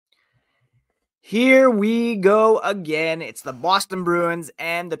Here we go again. It's the Boston Bruins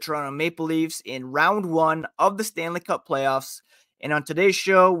and the Toronto Maple Leafs in round one of the Stanley Cup Playoffs. And on today's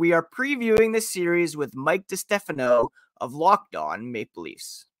show, we are previewing this series with Mike DiStefano of Locked On Maple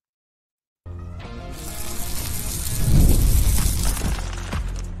Leafs.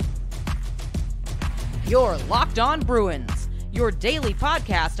 You're Locked On Bruins, your daily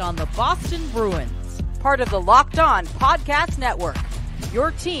podcast on the Boston Bruins, part of the Locked On Podcast Network, your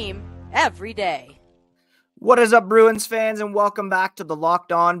team every day. What is up, Bruins fans, and welcome back to the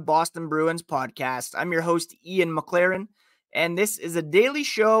Locked On Boston Bruins podcast. I'm your host, Ian McLaren, and this is a daily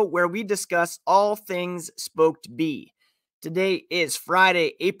show where we discuss all things Spoked B. Today is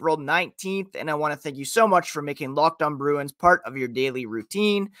Friday, April 19th, and I want to thank you so much for making Locked On Bruins part of your daily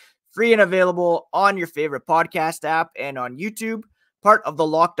routine. Free and available on your favorite podcast app and on YouTube, part of the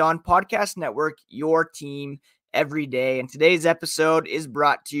Locked On Podcast Network, your team every day. And today's episode is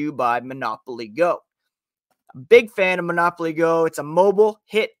brought to you by Monopoly Go. A big fan of Monopoly Go. It's a mobile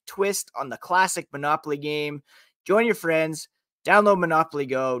hit twist on the classic Monopoly game. Join your friends. Download Monopoly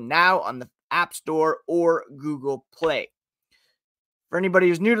Go now on the App Store or Google Play. For anybody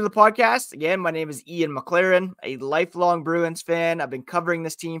who's new to the podcast, again, my name is Ian McLaren, a lifelong Bruins fan. I've been covering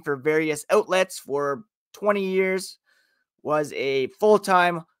this team for various outlets for 20 years, was a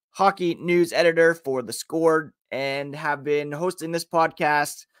full-time hockey news editor for The Score, and have been hosting this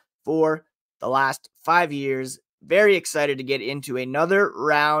podcast for the last 5 years. Very excited to get into another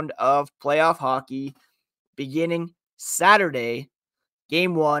round of playoff hockey beginning Saturday,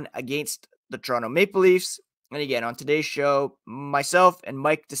 game one against the Toronto Maple Leafs. And again, on today's show, myself and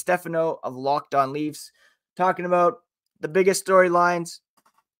Mike DiStefano of Locked On Leafs talking about the biggest storylines,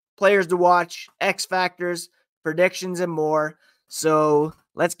 players to watch, X factors, predictions, and more. So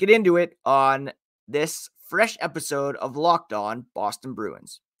let's get into it on this fresh episode of Locked On Boston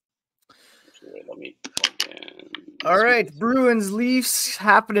Bruins. All right, Bruins Leafs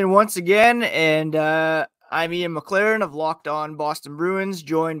happening once again, and I'm Ian McLaren of Locked On Boston Bruins,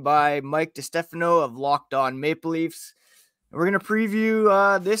 joined by Mike DiStefano of Locked On Maple Leafs. And we're going to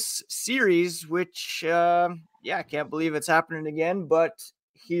preview this series, which, I can't believe it's happening again, but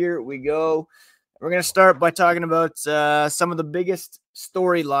here we go. We're going to start by talking about some of the biggest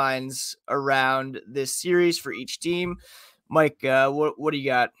storylines around this series for each team. Mike, what do you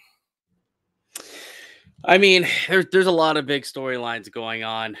got? I mean, there's a lot of big storylines going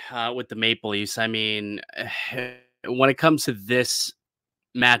on with the Maple Leafs. I mean, when it comes to this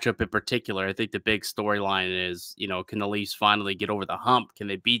matchup in particular, I think the big storyline is, can the Leafs finally get over the hump? Can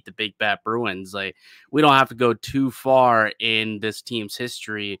they beat the big bad Bruins? Like, we don't have to go too far in this team's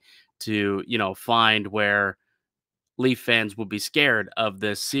history to, find where Leaf fans would be scared of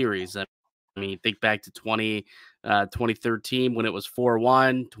this series. I mean, think back to 2013 when it was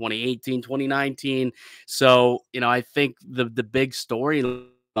 4-1, 2018, 2019. So, I think the big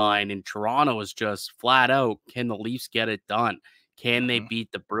storyline in Toronto is just flat out, can the Leafs get it done? Can they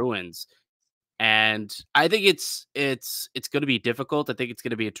beat the Bruins? And I think it's going to be difficult. I think it's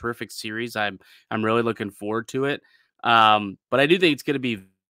going to be a terrific series. I'm really looking forward to it. But I do think it's going to be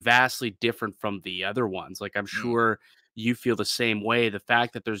vastly different from the other ones. Like, I'm sure you feel the same way. The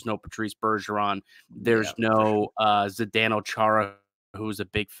fact that there's no Patrice Bergeron, there's no Zdeno Chara, who was a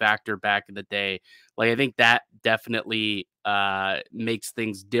big factor back in the day. Like, I think that definitely makes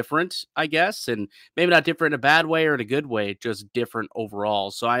things different, I guess, and maybe not different in a bad way or in a good way, just different overall.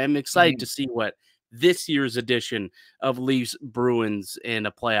 So I am excited to see what this year's edition of Leafs Bruins in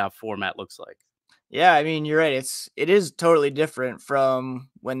a playoff format looks like. Yeah, I mean, you're right. It is totally different from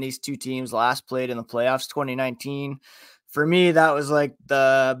when these two teams last played in the playoffs, 2019. For me, that was like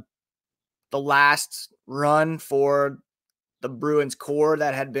the last run for the Bruins core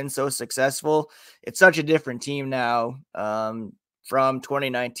that had been so successful. It's such a different team now, from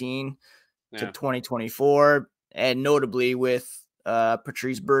 2019 to 2024, and notably with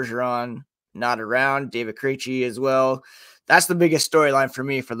Patrice Bergeron not around, David Krejci as well. That's the biggest storyline for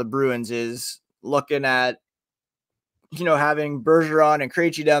me for the Bruins, is looking at, having Bergeron and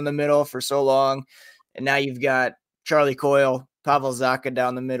Krejci down the middle for so long. And now you've got Charlie Coyle, Pavel Zacha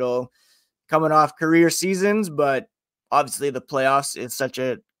down the middle, coming off career seasons, but obviously the playoffs is such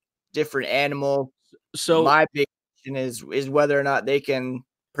a different animal. So my big question is whether or not they can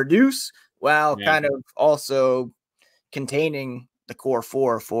produce while kind of also containing the core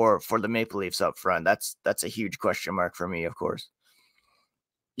four for the Maple Leafs up front. That's a huge question mark for me, of course.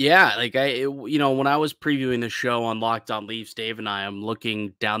 Yeah, like when I was previewing the show on Locked On Leafs, Dave and I'm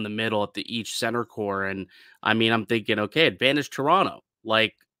looking down the middle at each center core, and I mean, I'm thinking, okay, advantage Toronto.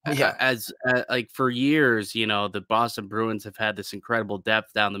 Like, Yeah. as like for years, the Boston Bruins have had this incredible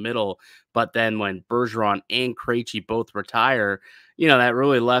depth down the middle, but then when Bergeron and Krejci both retire, that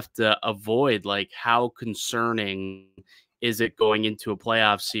really left a void. Like, how concerning is it going into a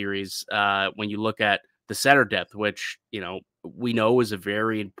playoff series when you look at the center depth, which we know is a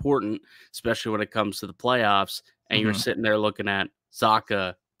very important, especially when it comes to the playoffs, and you're sitting there looking at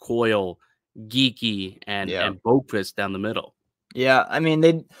Zacha, Coyle, Geeky, and Yeah. Boqvist down the middle. Yeah, I mean,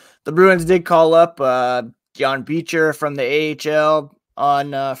 the Bruins did call up John Beecher from the AHL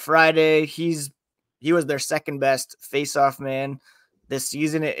on Friday. He was their second best faceoff man this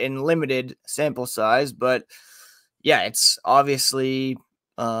season in limited sample size, but yeah, it's obviously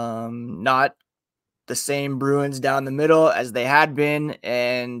not the same Bruins down the middle as they had been,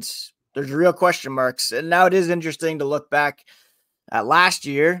 and there's real question marks. And now it is interesting to look back at last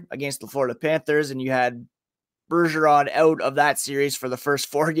year against the Florida Panthers, and you had Bergeron out of that series for the first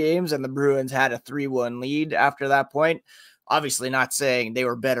 4 games, and the Bruins had a 3-1 lead after that point. Obviously not saying they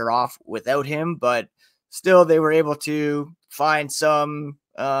were better off without him, but still they were able to find something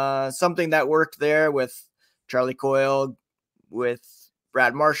that worked there with Charlie Coyle, with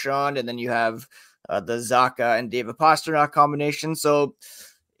Brad Marchand, and then you have the Zacha and David Pastrnak combination. So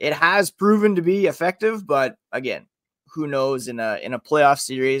it has proven to be effective, but again, who knows in a playoff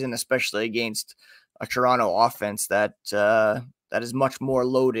series, and especially against a Toronto offense that is much more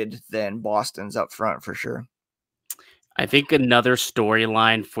loaded than Boston's up front for sure. I think another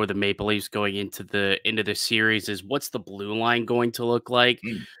storyline for the Maple Leafs going into the series is, what's the blue line going to look like?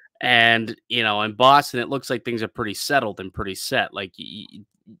 And in Boston, it looks like things are pretty settled and pretty set. Like,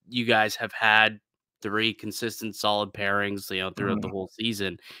 you guys have had 3 consistent solid pairings, throughout the whole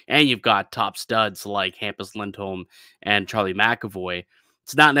season, and you've got top studs like Hampus Lindholm and Charlie McAvoy.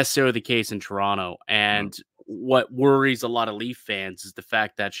 It's not necessarily the case in Toronto. And what worries a lot of Leaf fans is the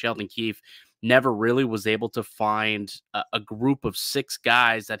fact that Sheldon Keefe never really was able to find a group of 6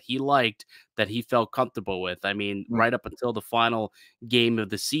 guys that he liked, that he felt comfortable with. I mean, right up until the final game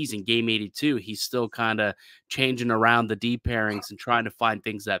of the season, game 82, he's still kind of changing around the D pairings and trying to find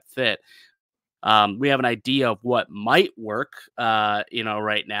things that fit. We have an idea of what might work,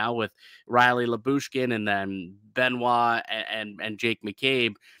 right now with Riley Labushkin and then Benoit and Jake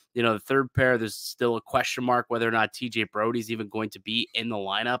McCabe. The third pair, there's still a question mark whether or not TJ Brody's even going to be in the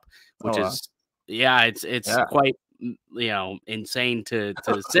lineup, which is, it's quite, insane to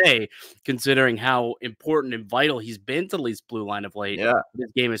say, considering how important and vital he's been to Leafs blue line of late. Yeah.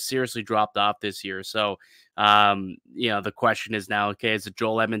 This game has seriously dropped off this year. So, the question is now, okay, is it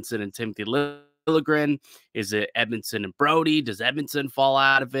Joel Edmondson and Timothy Liljegren? Is it Edmondson and Brody? Does Edmondson fall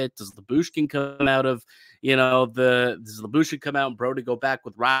out of it? Does Labushkin come out of, does Labushkin come out and Brody go back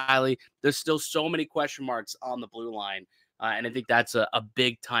with Riley? There's still so many question marks on the blue line. And I think that's a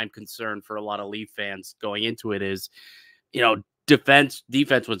big time concern for a lot of Leaf fans going into it is, defense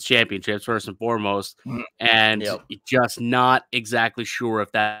wins championships first and foremost. And just not exactly sure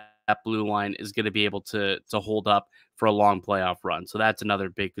if that blue line is going to be able to hold up for a long playoff run. So that's another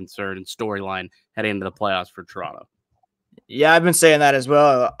big concern and storyline heading into the playoffs for Toronto. Yeah, I've been saying that as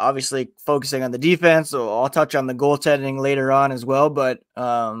well. Obviously focusing on the defense, so I'll touch on the goaltending later on as well. But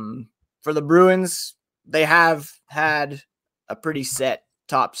for the Bruins, they have had a pretty set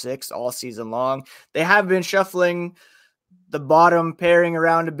top 6 all season long. They have been shuffling the bottom pairing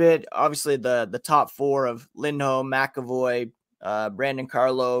around a bit. Obviously, the top 4 of Lindholm, McAvoy, Brandon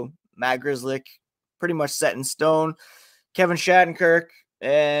Carlo, Matt Grzelcyk, pretty much set in stone. Kevin Shattenkirk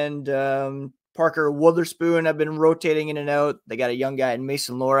and Parker Wotherspoon have been rotating in and out. They got a young guy in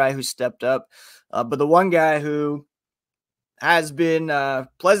Mason Lohrei who stepped up. But the one guy who has been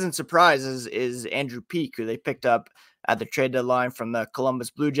pleasant surprises is Andrew Peeke, who they picked up at the trade deadline from the Columbus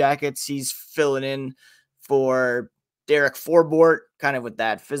Blue Jackets. He's filling in for Derek Forbort, kind of with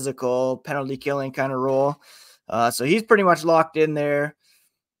that physical penalty killing kind of role. So he's pretty much locked in there.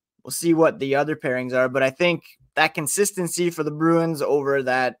 We'll see what the other pairings are, but I think that consistency for the Bruins over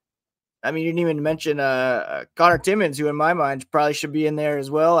that. I mean, you didn't even mention Connor Timmins, who in my mind probably should be in there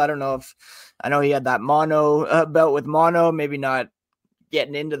as well. I know he had that mono belt with mono, maybe not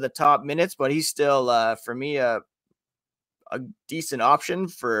getting into the top minutes, but he's still for me a decent option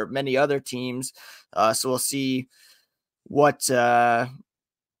for many other teams. So we'll see what the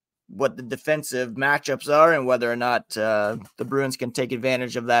defensive matchups are and whether or not the Bruins can take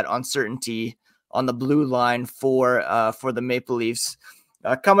advantage of that uncertainty on the blue line for the Maple Leafs.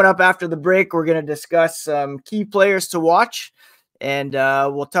 Coming up after the break, we're going to discuss some key players to watch, and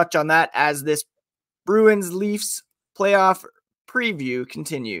we'll touch on that as this Bruins-Leafs playoff preview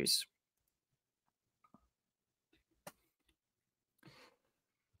continues.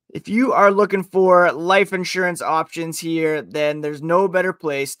 If you are looking for life insurance options here, then there's no better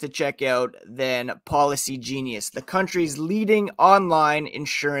place to check out than Policy Genius, the country's leading online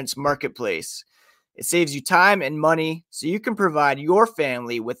insurance marketplace. It saves you time and money so you can provide your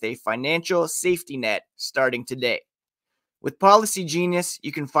family with a financial safety net starting today. With Policy Genius,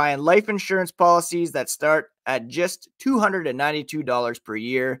 you can find life insurance policies that start at just $292 per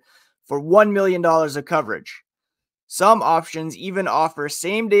year for $1 million of coverage. Some options even offer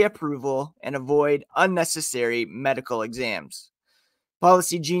same-day approval and avoid unnecessary medical exams.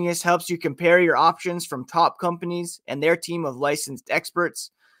 Policy Genius helps you compare your options from top companies, and their team of licensed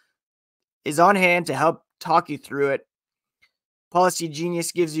experts is on hand to help talk you through it. Policy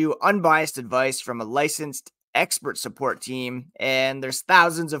Genius gives you unbiased advice from a licensed expert support team, and there's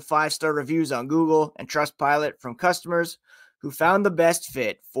thousands of 5-star reviews on Google and Trustpilot from customers who found the best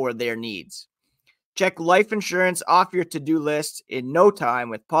fit for their needs. Check life insurance off your to-do list in no time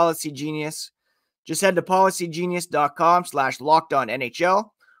with Policy Genius. Just head to policygenius.com/lockedonnhl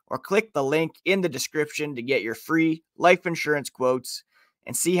or click the link in the description to get your free life insurance quotes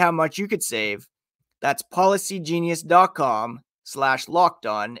and see how much you could save. That's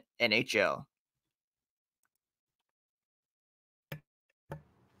policygenius.com/lockedonnhl.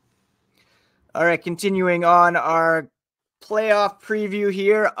 All right, continuing on our playoff preview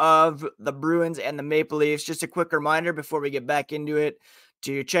here of the Bruins and the Maple Leafs. Just a quick reminder before we get back into it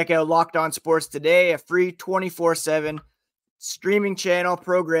to check out Locked On Sports Today, a free 24/7 streaming channel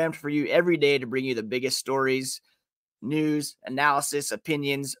programmed for you every day to bring you the biggest stories, news, analysis,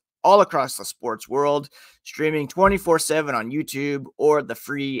 opinions all across the sports world, streaming 24/7 on YouTube or the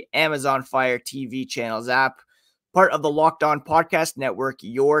free Amazon Fire TV channels app, part of the Locked On Podcast Network,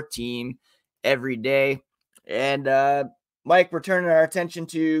 your team every day. And Mike, we're turning our attention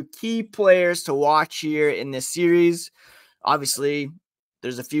to key players to watch here in this series. Obviously,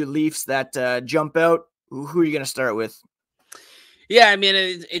 there's a few Leafs that jump out. Who are you going to start with? Yeah, I mean,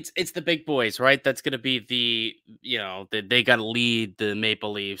 it's the big boys, right? That's going to be they got to lead the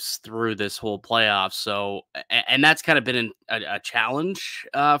Maple Leafs through this whole playoff. So, and that's kind of been a challenge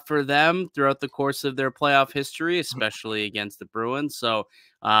for them throughout the course of their playoff history, especially against the Bruins. So,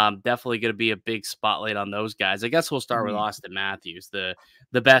 definitely going to be a big spotlight on those guys. I guess we'll start with Austin Matthews, the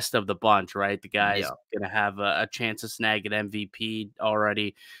best of the bunch, right? The guy's going to have a chance to snag an MVP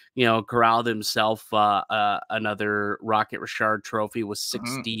already. Corralled himself another Rocket Richard trophy with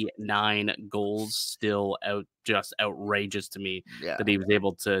 69 goals. Still just outrageous to me that he was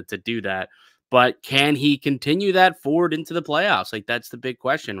able to do that. But can he continue that forward into the playoffs? Like, that's the big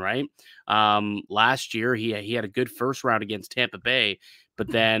question, right? Last year, he had a good first round against Tampa Bay, but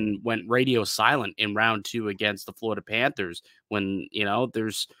then went radio silent in round 2 against the Florida Panthers when,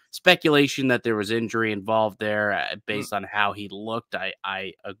 there's speculation that there was injury involved there based on how he looked.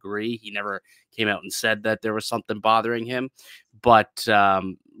 I agree. He never came out and said that there was something bothering him. But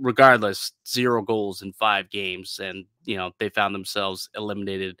regardless, 0 goals in 5 games. And, they found themselves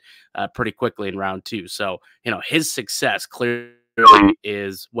eliminated pretty quickly in round 2. So, his success clearly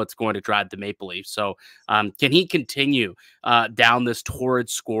is what's going to drive the Maple Leafs. So can he continue down this torrid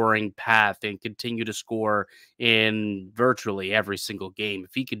scoring path and continue to score in virtually every single game?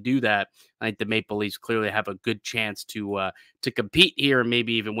 If he could do that, I think the Maple Leafs clearly have a good chance to compete here and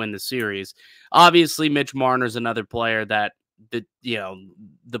maybe even win the series. Obviously, Mitch Marner's another player that the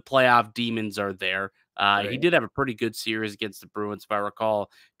playoff demons are there. He did have a pretty good series against the Bruins, if I recall, a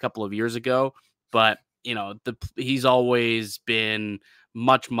couple of years ago, but he's always been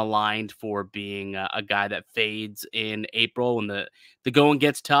much maligned for being a guy that fades in April when the going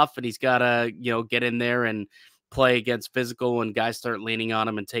gets tough and he's got to, get in there and play against physical and guys start leaning on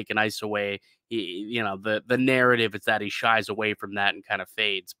him and taking ice away. The narrative is that he shies away from that and kind of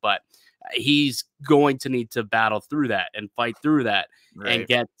fades, but he's going to need to battle through that and fight through that and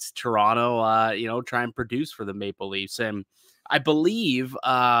get Toronto, try and produce for the Maple Leafs. And I believe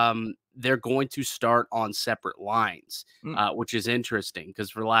they're going to start on separate lines, which is interesting because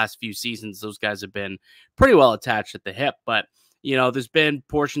for the last few seasons, those guys have been pretty well attached at the hip. But, there's been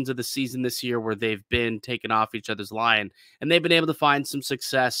portions of the season this year where they've been taken off each other's line and they've been able to find some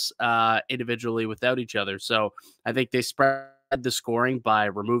success individually without each other. So I think they spread the scoring by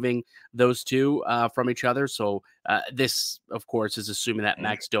removing those two from each other. So this, of course, is assuming that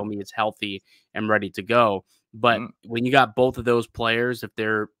Max Domi is healthy and ready to go. But when you got both of those players, if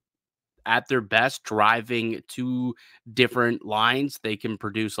they're at their best driving 2 different lines, they can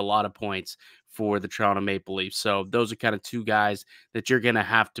produce a lot of points for the Toronto Maple Leafs. So those are kind of 2 guys that you're going to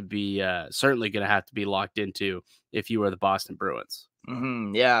have to be certainly going to have to be locked into if you are the Boston Bruins.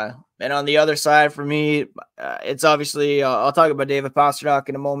 Yeah. And on the other side for me, it's obviously, I'll talk about David Pastrnak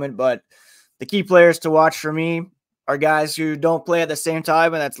in a moment, but the key players to watch for me are guys who don't play at the same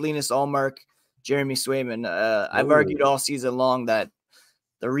time, and that's Linus Ullmark, Jeremy Swayman. I've argued all season long that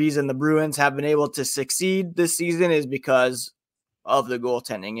the reason the Bruins have been able to succeed this season is because of the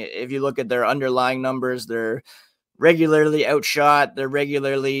goaltending. If you look at their underlying numbers, they're regularly outshot, they're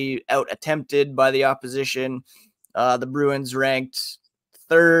regularly out attempted by the opposition. The Bruins ranked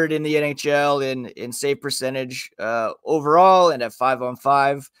third in the NHL in save percentage overall, and at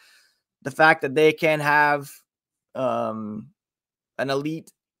 5-on-5. The fact that they can have an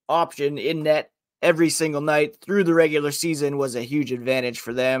elite option in net every single night through the regular season was a huge advantage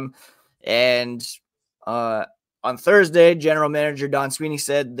for them. And on Thursday, general manager Don Sweeney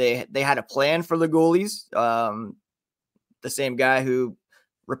said they had a plan for the goalies. The same guy who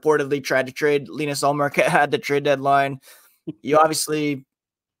reportedly tried to trade Linus Ullmark at the trade deadline. You obviously,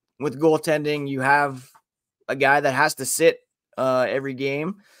 with goaltending, you have a guy that has to sit every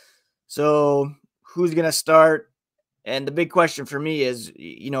game. So who's going to start? And the big question for me is,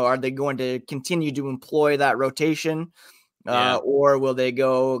 are they going to continue to employ that rotation? Or will they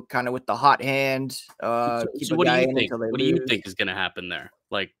go kind of with the hot hand? So what do you think? What do you think is going to happen there?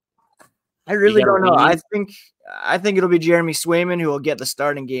 Like, I really don't know. I think it'll be Jeremy Swayman who will get the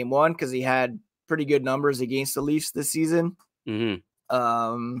start in game one because he had pretty good numbers against the Leafs this season. I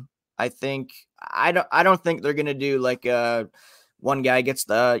don't think they're gonna do like one guy gets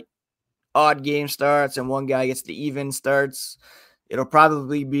the odd game starts and one guy gets the even starts. It'll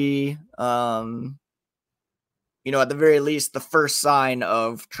probably be at the very least, the first sign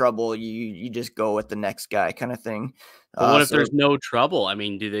of trouble, you just go with the next guy kind of thing. But what if there's no trouble? I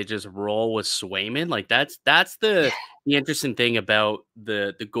mean, do they just roll with Swayman? Like that's the interesting thing about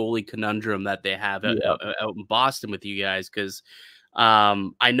the goalie conundrum that they have out in Boston with you guys, because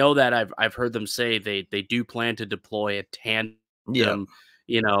I know that I've heard them say they do plan to deploy a tandem,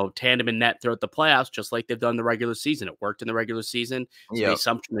 tandem in net throughout the playoffs, just like they've done in the regular season. It worked in the regular season, so the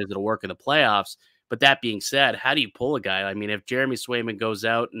assumption is it'll work in the playoffs. But that being said, how do you pull a guy? I mean, if Jeremy Swayman goes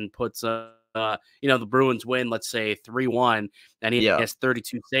out and puts the Bruins win, let's say 3-1, and he has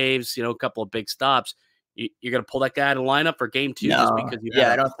 32 saves, a couple of big stops, you're going to pull that guy out of the lineup for game two just because you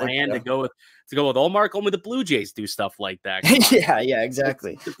have a plan to go with Ullmark? Only the Blue Jays do stuff like that.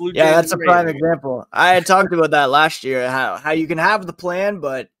 Exactly. That's a prime example. I had talked about that last year, how you can have the plan,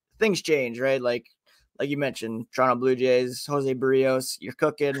 but things change, right? Like you mentioned, Toronto Blue Jays, Jose Barrios, you're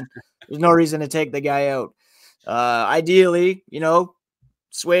cooking. There's no reason to take the guy out. Ideally,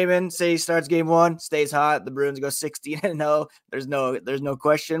 Swayman, say he starts game one, stays hot. The Bruins go 16-0. There's no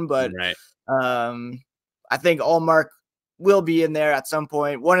question. But I think Ullmark will be in there at some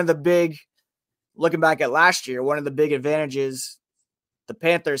point. Looking back at last year, one of the big advantages the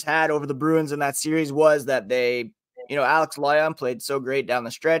Panthers had over the Bruins in that series was that they, Alex Lyon played so great down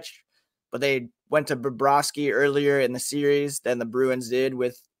the stretch, but they went to Bobrovsky earlier in the series than the Bruins did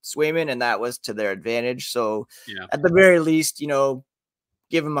with Swayman, and that was to their advantage. So at the very least,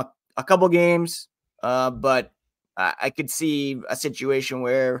 give him a couple games, but I could see a situation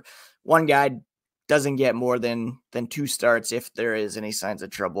where one guy doesn't get more than 2 starts if there is any signs of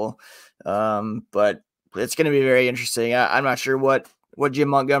trouble. But it's going to be very interesting. I'm not sure what Jim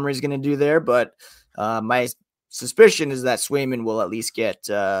Montgomery is going to do there, but my suspicion is that Swayman will at least get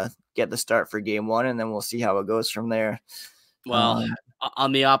the start for game one, and then we'll see how it goes from there. Well,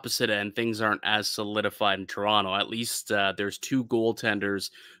 on the opposite end, things aren't as solidified in Toronto. At least there's 2 goaltenders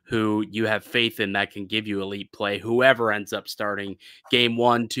who you have faith in that can give you elite play. Whoever ends up starting game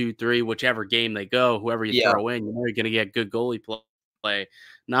 1, 2, 3, whichever game they go, whoever you throw in, you're going to get good goalie play.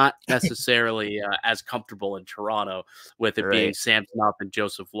 Not necessarily as comfortable in Toronto with it being Samsonov and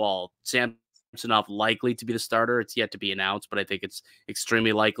Joseph Woll. Samsonov likely to be the starter. It's yet to be announced, but I think it's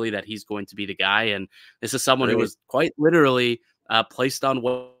extremely likely that he's going to be the guy. And this is someone who was quite literally placed on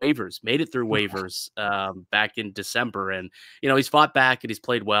waivers, made it through waivers back in December. And, he's fought back and he's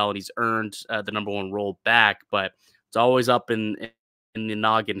played well and he's earned the #1 role back, but it's always up in the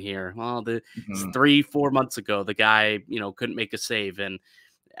noggin here. Well, 3-4 months ago, the guy, couldn't make a save. And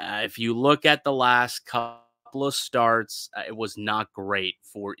if you look at the last couple of starts, it was not great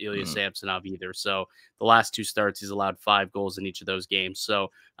for Ilya Samsonov either. So the last 2 starts, he's allowed 5 goals in each of those games. So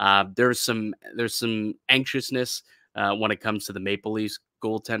there's some anxiousness when it comes to the Maple Leafs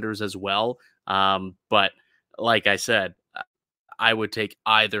goaltenders as well. But like I said, I would take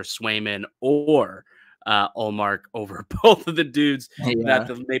either Swayman or Ullmark over both of the dudes that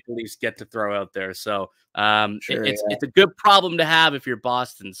the Maple Leafs get to throw out there. So it's a good problem to have if you're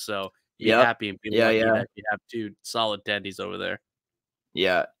Boston. So be happy and be lucky that you have 2 solid dandies over there.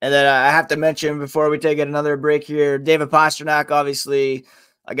 Yeah. And then I have to mention before we take another break here, David Pastrnak, obviously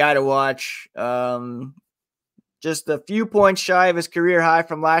a guy to watch. Just a few points shy of his career high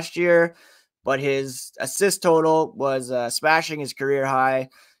from last year, but his assist total was smashing his career high.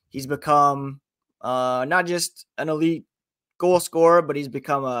 He's become not just an elite goal scorer, but he's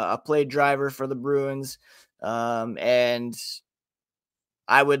become a play driver for the Bruins. And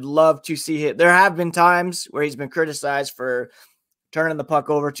I would love to see him. There have been times where he's been criticized for turning the puck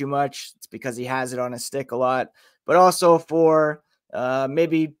over too much. It's because he has it on his stick a lot, but also for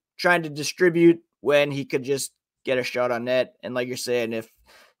maybe trying to distribute when he could just get a shot on net. And like you're saying, if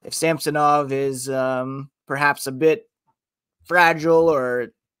Samsonov is perhaps a bit fragile, or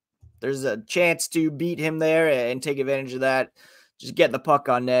there's a chance to beat him there and take advantage of that, just get the puck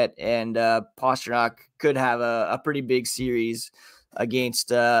on net. And Pastrnak could have a pretty big series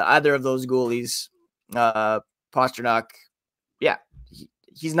against either of those goalies. Pastrnak, yeah,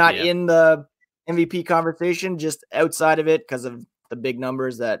 he's not in the MVP conversation, just outside of it because of the big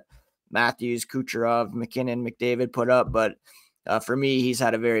numbers that Matthews, Kucherov, McKinnon, McDavid put up. But for me, he's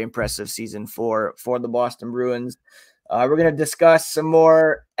had a very impressive season for the Boston Bruins. We're going to discuss some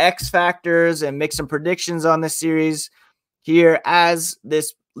more X factors and make some predictions on this series here as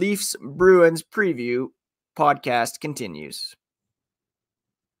this Leafs Bruins preview podcast continues.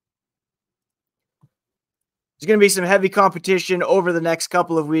 There's going to be some heavy competition over the next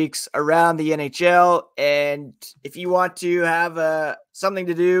couple of weeks around the NHL. And if you want to have something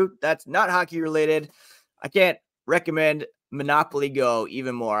to do that's not hockey related, I can't recommend Monopoly Go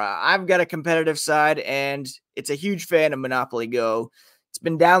even more. I've got a competitive side, and it's a huge fan of Monopoly Go. It's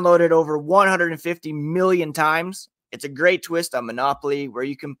been downloaded over 150 million times. It's a great twist on Monopoly where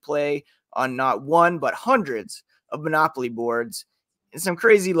you can play on not one, but hundreds of Monopoly boards in some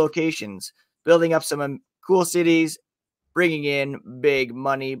crazy locations, building up some cool cities, bringing in big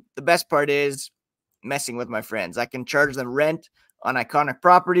money. The best part is messing with my friends. I can charge them rent on iconic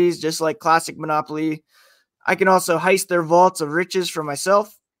properties, just like classic Monopoly. I can also heist their vaults of riches for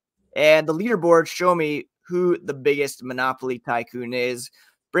myself. And the leaderboards show me who the biggest Monopoly tycoon is.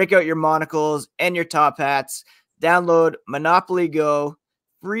 Break out your monocles and your top hats. Download Monopoly Go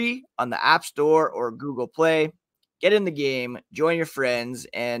free on the App Store or Google Play. Get in the game, join your friends,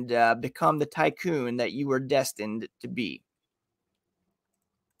 and become the tycoon that you were destined to be.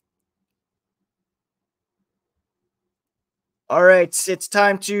 All right, it's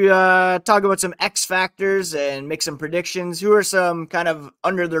time to talk about some X factors and make some predictions. Who are some kind of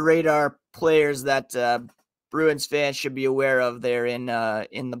under the radar players that Bruins fans should be aware of there in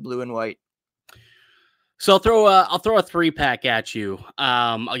the blue and white? So I'll throw a 3-pack at you.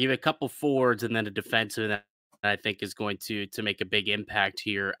 I'll give you a couple forwards and then a defensive that I think is going to make a big impact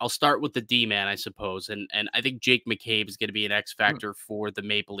here. I'll start with the D-man, I suppose, and I think Jake McCabe is going to be an X factor for the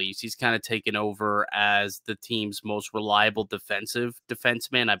Maple Leafs. He's kind of taken over as the team's most reliable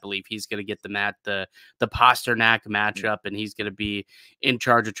defenseman. I believe he's going to get the Pastrnak matchup, and he's going to be in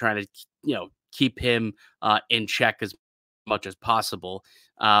charge of trying to keep him in check as much as possible.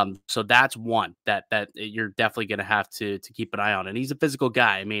 So that's one that you're definitely going to have to keep an eye on. And he's a physical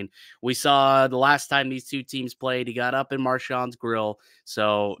guy. I mean, we saw the last time these two teams played, he got up in Marchand's grill.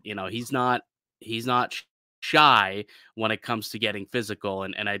 So, he's not shy when it comes to getting physical.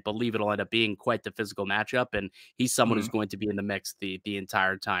 And I believe it'll end up being quite the physical matchup. And he's someone who's going to be in the mix the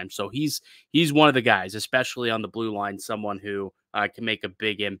entire time. So he's one of the guys, especially on the blue line, someone who can make a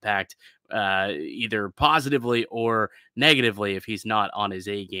big impact, either positively or negatively if he's not on his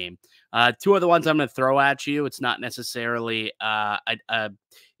A game. Two other ones I'm going to throw at you. It's not necessarily a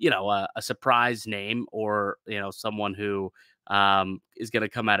surprise name or someone who is going to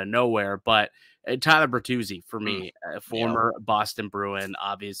come out of nowhere, but Tyler Bertuzzi for me, former Boston Bruin,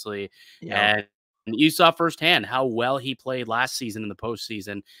 obviously, and you saw firsthand how well he played last season in the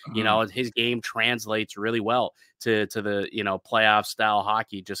postseason. His game translates really well to the playoff style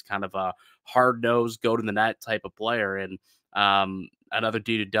hockey, just kind of a hard nosed, go to the net type of player, and another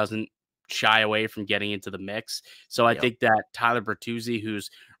dude who doesn't shy away from getting into the mix. So I think that Tyler Bertuzzi,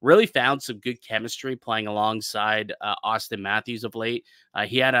 who's really found some good chemistry playing alongside Austin Matthews of late,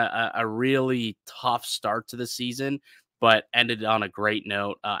 he had a really tough start to the season, but ended on a great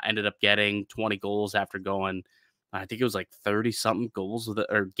note. Ended up getting 20 goals after going, I think it was like 30-something goals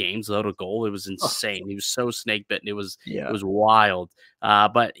or games without a goal. It was insane. He was so snake bitten. It was wild.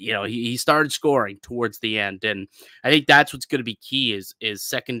 But he started scoring towards the end, and I think that's what's going to be key is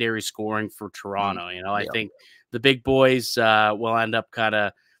secondary scoring for Toronto. I think the big boys will end up kind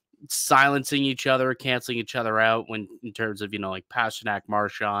of silencing each other, canceling each other out in terms of like Pastrnak,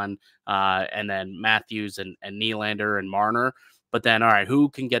 Marchand, and then Matthews and Nylander and Marner. But then, all right, who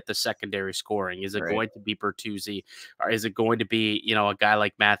can get the secondary scoring? Is it Right. going to be Bertuzzi, or is it going to be, a guy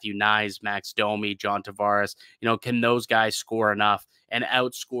like Matthew Nyes, Max Domi, John Tavares? Can those guys score enough and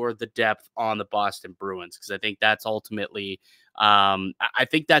outscore the depth on the Boston Bruins? Because I think that's ultimately, I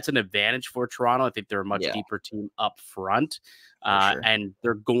think that's an advantage for Toronto. I think they're a much Yeah, deeper team up front, for sure. and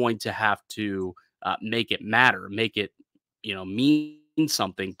they're going to have to make it matter, make it, mean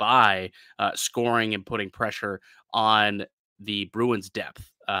something by scoring and putting pressure on the Bruins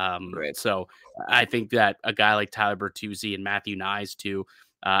depth. Right. So I think that a guy like Tyler Bertuzzi and Matthew Nyes too,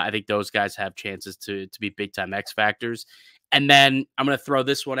 I think those guys have chances to be big time X factors. And then I'm going to throw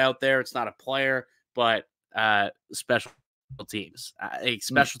this one out there. It's not a player, but special teams. I think Mm,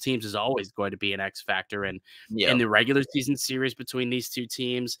 special teams is always going to be an X factor. And in yep. the regular season series between these two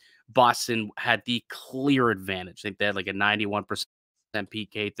teams, Boston had the clear advantage. I think they had like a 91%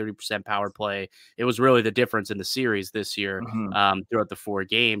 PK, 30% power play. It was really the difference in the series this year Mhm. throughout the 4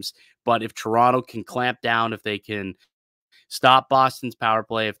 games. But if Toronto can clamp down, if they can stop Boston's power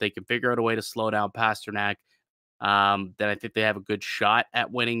play, if they can figure out a way to slow down Pasternak, then I think they have a good shot at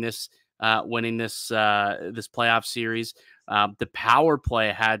winning this this playoff series. The power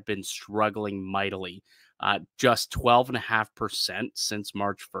play had been struggling mightily, just 12.5% since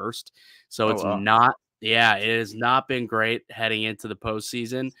March 1st. So Oh, it's wow. not, yeah, it has not been great heading into the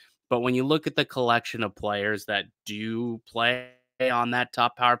postseason. But when you look at the collection of players that do play on that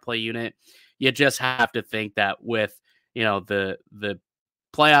top power play unit, you just have to think that with the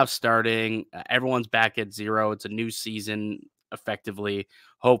playoffs starting, everyone's back at zero. It's a new season, effectively.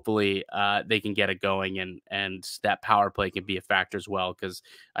 Hopefully, they can get it going, and that power play can be a factor as well. Because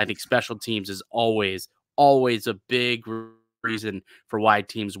I think special teams is always a big reason for why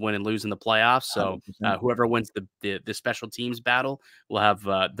teams win and lose in the playoffs. So 100%. whoever wins the special teams battle will have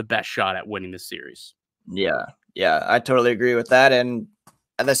the best shot at winning the series. Yeah. Yeah, I totally agree with that. And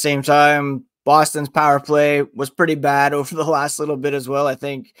at the same time, Boston's power play was pretty bad over the last little bit as well. I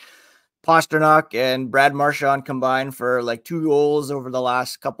think Pasternak and Brad Marchand combined for like 2 goals over the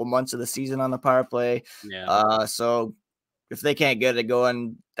last couple months of the season on the power play. Yeah. So if they can't get it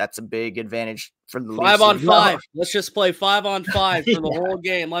going, that's a big advantage for the Five Leafs as on well. five. Let's just play 5-on-5 for the Yeah. whole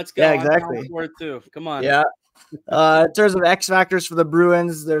game. Let's go. Yeah, I'm down exactly. for it too. Come on. Yeah. In terms of X factors for the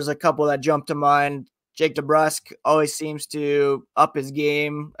Bruins, there's a couple that jump to mind. Jake DeBrusk always seems to up his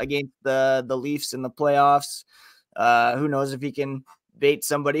game against the Leafs in the playoffs. Who knows if he can bait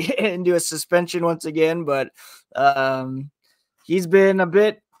somebody into a suspension once again, but he's been a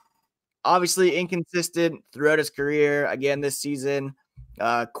bit obviously inconsistent throughout his career. Again, this season,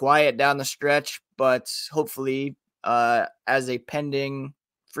 quiet down the stretch, but hopefully, as a pending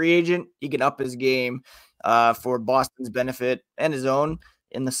free agent, he can up his game for Boston's benefit and his own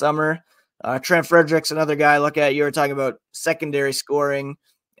in the summer. Trent Frederick's another guy I look at. You were talking about secondary scoring.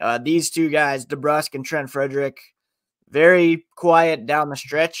 These two guys, DeBrusk and Trent Frederick, very quiet down the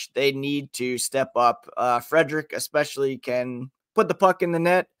stretch. They need to step up. Frederick especially can put the puck in the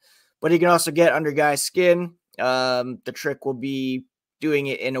net, but he can also get under guys' skin. The trick will be doing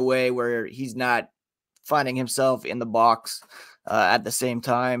it in a way where he's not finding himself in the box at the same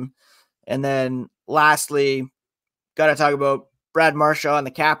time. And then lastly, got to talk about Brad Marchand,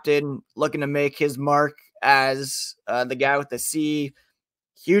 the captain, looking to make his mark as the guy with the C.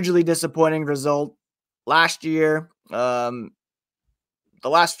 Hugely disappointing result last year, the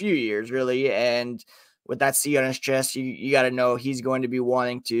last few years, really. And with that C on his chest, you got to know he's going to be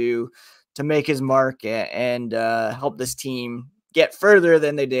wanting to make his mark and help this team get further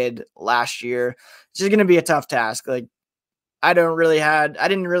than they did last year. It's just going to be a tough task. Like, I didn't really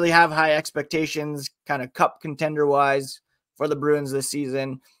have high expectations, kind of cup contender wise, for the Bruins this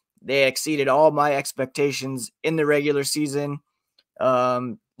season. They exceeded all my expectations in the regular season,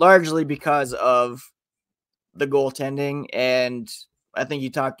 largely because of the goaltending. And I think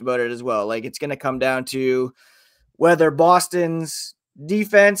you talked about it as well. Like, it's going to come down to whether Boston's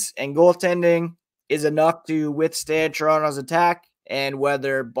defense and goaltending is enough to withstand Toronto's attack, and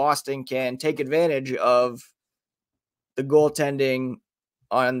whether Boston can take advantage of the goaltending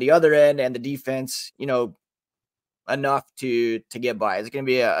on the other end and the defense, enough to get by. It's going to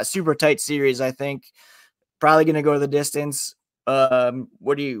be a super tight series, I think. Probably going to go to the distance.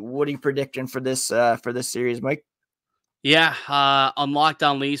 What are you predicting for this series, Mike? Yeah, on Locked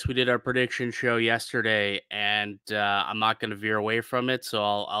On Leafs, we did our prediction show yesterday, and I'm not going to veer away from it, so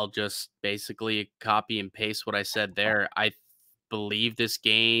I'll just basically copy and paste what I said there. I believe this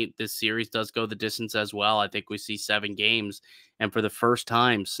series does go the distance as well. I think we see 7 games, and for the first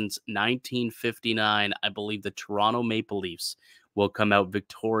time since 1959, I believe the Toronto Maple Leafs will come out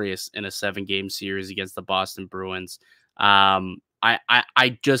victorious in a 7-game series against the Boston Bruins.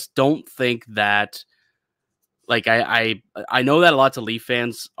 I just don't think that, like, I know that lots of Leaf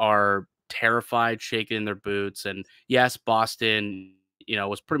fans are terrified, shaking in their boots, and yes, Boston,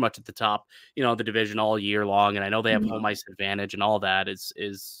 was pretty much at the top, the division all year long, and I know they have home ice advantage and all that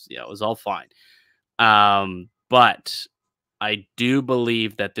is all fine. But I do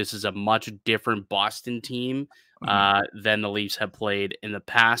believe that this is a much different Boston team than the Leafs have played in the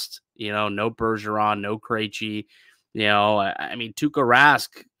past. No Bergeron, no Krejci. I mean, Tuukka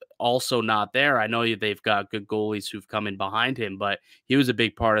Rask also not there. I know they've got good goalies who've come in behind him, but he was a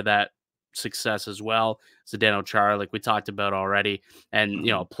big part of that success as well. Zdeno Chara, like we talked about already, and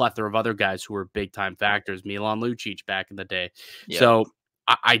a plethora of other guys who were big time factors. Milan Lucic back in the day. Yep. So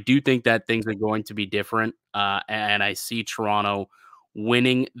I do think that things are going to be different, and I see Toronto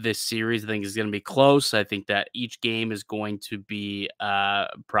winning this series. I think it's going to be close. I think that each game is going to be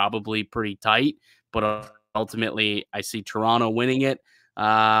probably pretty tight, but ultimately, I see Toronto winning it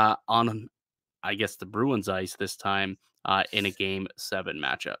on, I guess, the Bruins ice this time in a Game 7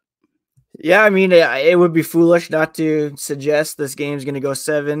 matchup. Yeah, I mean, it would be foolish not to suggest this game's going to go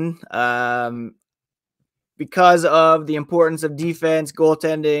 7 because of the importance of defense,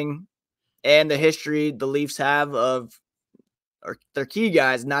 goaltending, and the history the Leafs have of their key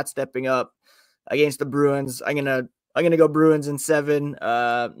guys not stepping up against the Bruins. I'm gonna go Bruins in 7.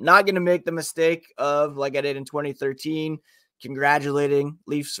 Not gonna make the mistake of, like I did in 2013, congratulating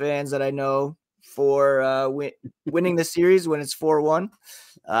Leafs fans that I know for winning the series when it's 4-1.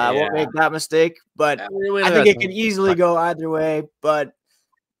 I won't make that mistake, but I think it could easily go either way. But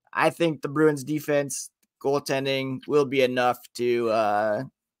I think the Bruins defense, goaltending will be enough to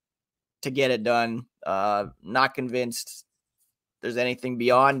get it done. Not convinced there's anything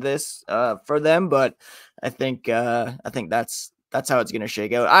beyond this for them, but I think that's how it's going to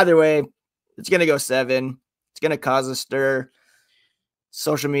shake out. Either way, it's going to go 7. It's going to cause a stir.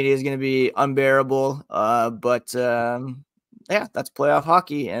 Social media is going to be unbearable, but yeah, that's playoff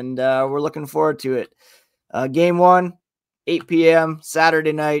hockey, and we're looking forward to it. Game 1, 8 p.m.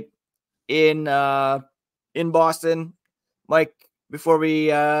 Saturday night in Boston. Mike, before we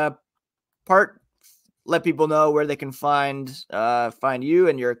part, let people know where they can find you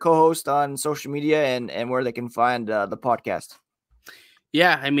and your co-host on social media, and where they can find the podcast.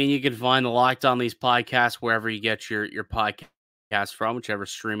 Yeah, I mean, you can find the Locked On Leafs podcast wherever you get your podcast from, whichever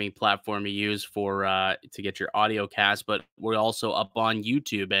streaming platform you use for to get your audio cast. But we're also up on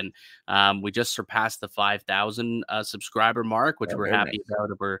YouTube, and we just surpassed the 5,000 subscriber mark, which we're happy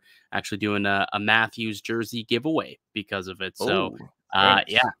about. We're actually doing a Matthews jersey giveaway because of it. So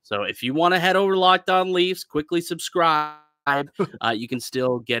yeah, so if you want to head over to Locked On Leafs, quickly subscribe. You can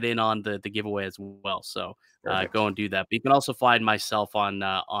still get in on the giveaway as well. So go and do that. But you can also find myself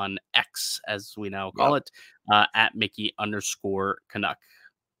on X, as we now call it, at Mickey_Canuck.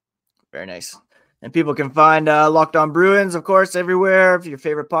 Very nice. And people can find Locked On Bruins, of course, everywhere. Your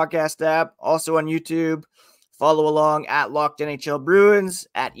favorite podcast app. Also on YouTube. Follow along at Locked NHL Bruins,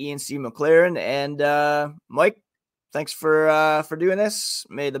 at Ian C. McLaren. And Mike, thanks for doing this.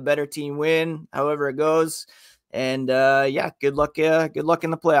 May the better team win, however it goes. And yeah, good luck in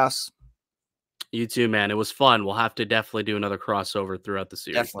the playoffs. You too, man. It was fun. We'll have to definitely do another crossover throughout the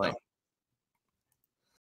series. Definitely.